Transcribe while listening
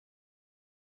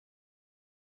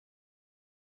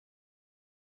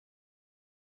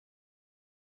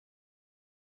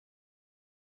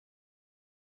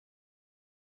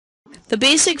The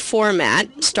basic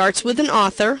format starts with an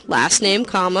author, last name,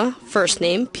 comma, first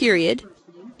name, period.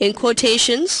 In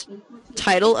quotations,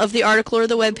 title of the article or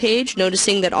the web page,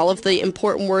 noticing that all of the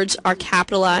important words are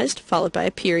capitalized, followed by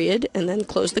a period, and then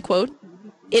close the quote.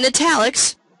 In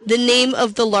italics, the name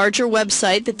of the larger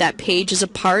website that page is a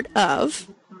part of,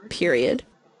 period.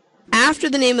 After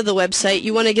the name of the website,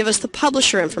 you want to give us the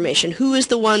publisher information. Who is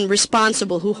the one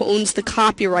responsible, who owns the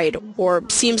copyright, or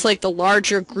seems like the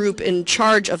larger group in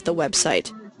charge of the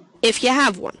website, if you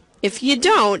have one. If you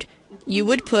don't, you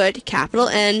would put capital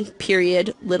N,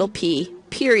 period, little p,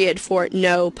 period for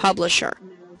no publisher,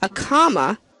 a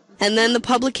comma, and then the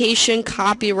publication,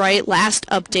 copyright, last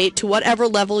update to whatever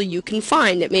level you can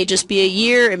find. It may just be a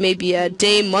year, it may be a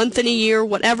day, month, and a year,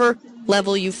 whatever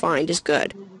level you find is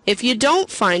good. If you don't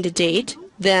find a date,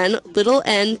 then little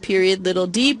n period, little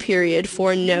d period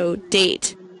for no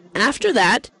date. After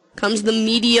that comes the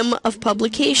medium of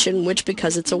publication, which,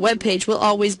 because it's a web page, will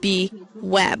always be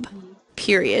web,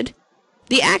 period.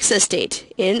 The access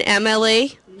date in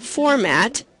MLA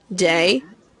format, day,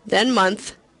 then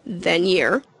month, then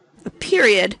year, a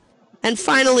period, and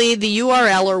finally the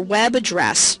URL or web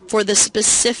address for the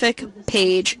specific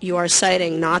page you are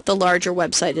citing, not the larger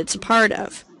website it's a part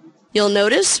of. You'll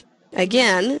notice,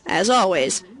 again, as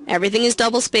always, everything is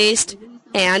double-spaced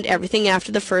and everything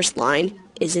after the first line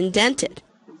is indented.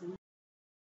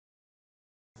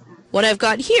 What I've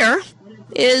got here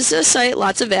is a site,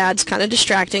 lots of ads, kind of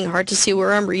distracting, hard to see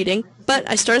where I'm reading, but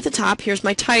I start at the top. Here's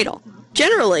my title.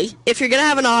 Generally, if you're going to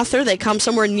have an author, they come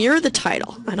somewhere near the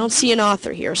title. I don't see an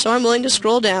author here, so I'm willing to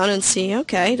scroll down and see,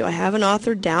 okay, do I have an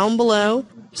author down below?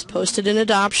 It's posted in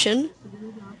adoption.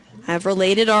 I have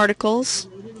related articles.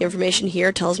 The information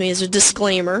here tells me is a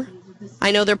disclaimer.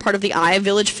 I know they're part of the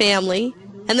iVillage family.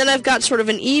 And then I've got sort of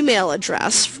an email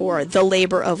address for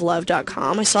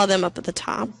thelaboroflove.com. I saw them up at the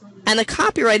top. And the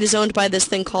copyright is owned by this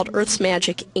thing called Earth's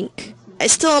Magic, Inc. I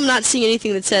still am not seeing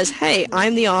anything that says, hey,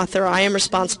 I'm the author, I am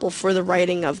responsible for the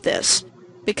writing of this.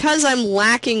 Because I'm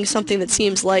lacking something that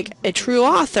seems like a true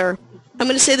author, I'm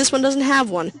going to say this one doesn't have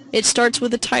one. It starts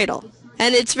with a title.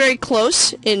 And it's very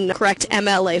close in correct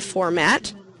MLA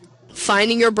format.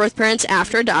 Finding your birth parents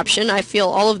after adoption. I feel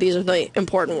all of these are the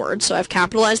important words, so I've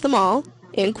capitalized them all.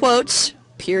 In quotes,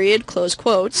 period, close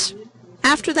quotes.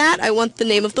 After that, I want the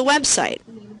name of the website.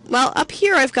 Well, up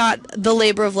here I've got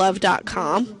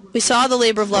thelaboroflove.com. We saw the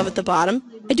Labor of Love at the bottom.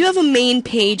 I do have a main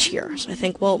page here, so I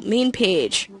think, well, main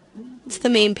page. It's the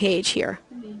main page here.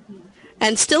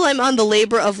 And still I'm on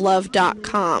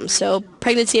thelaboroflove.com, so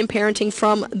pregnancy and parenting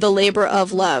from the Labor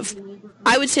of Love.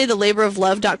 I would say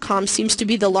thelaboroflove.com seems to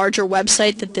be the larger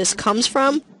website that this comes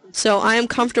from, so I am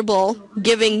comfortable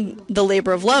giving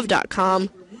thelaboroflove.com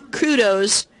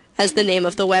kudos as the name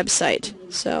of the website.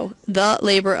 So,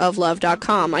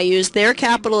 thelaboroflove.com. I use their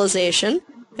capitalization,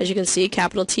 as you can see,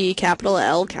 capital T, capital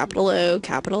L, capital O,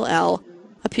 capital L,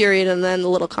 a period, and then the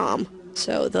little com.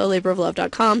 So,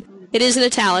 thelaboroflove.com. It is in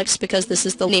italics because this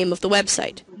is the name of the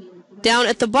website. Down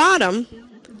at the bottom,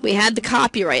 we had the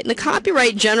copyright, and the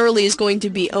copyright generally is going to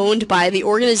be owned by the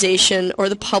organization or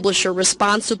the publisher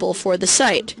responsible for the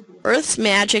site. Earth's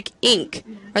Magic, Inc.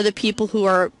 are the people who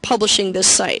are publishing this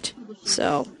site.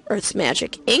 So, Earth's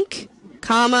Magic, Inc.,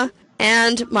 comma,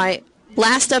 and my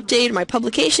last update, my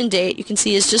publication date, you can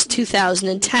see is just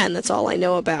 2010. That's all I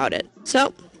know about it.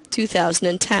 So,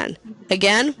 2010.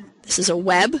 Again, this is a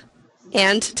web,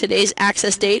 and today's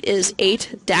access date is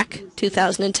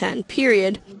 8/2010,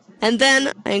 period. And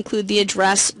then I include the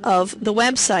address of the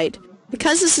website.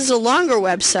 Because this is a longer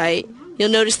website, you'll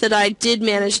notice that I did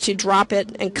manage to drop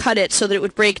it and cut it so that it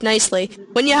would break nicely.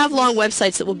 When you have long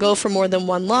websites that will go for more than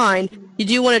one line, you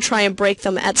do want to try and break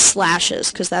them at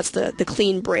slashes, because that's the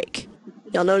clean break.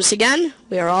 You'll notice again,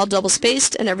 we are all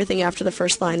double-spaced and everything after the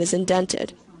first line is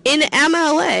indented. In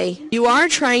MLA, you are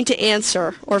trying to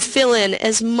answer or fill in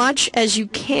as much as you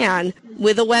can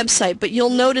with a website, but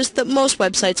you'll notice that most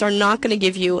websites are not going to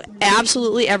give you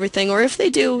absolutely everything, or if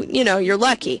they do, you know, you're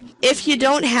lucky. If you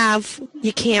don't have,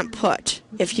 you can't put.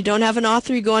 If you don't have an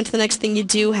author, you go on to the next thing you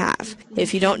do have.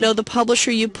 If you don't know the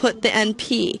publisher, you put the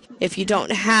NP. If you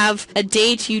don't have a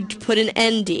date, you put an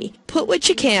ND. Put what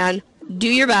you can, do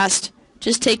your best,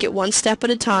 just take it one step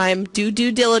at a time, do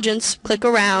due diligence, click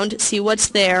around, see what's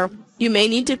there. You may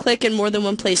need to click in more than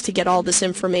one place to get all this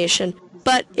information,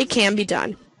 but it can be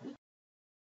done.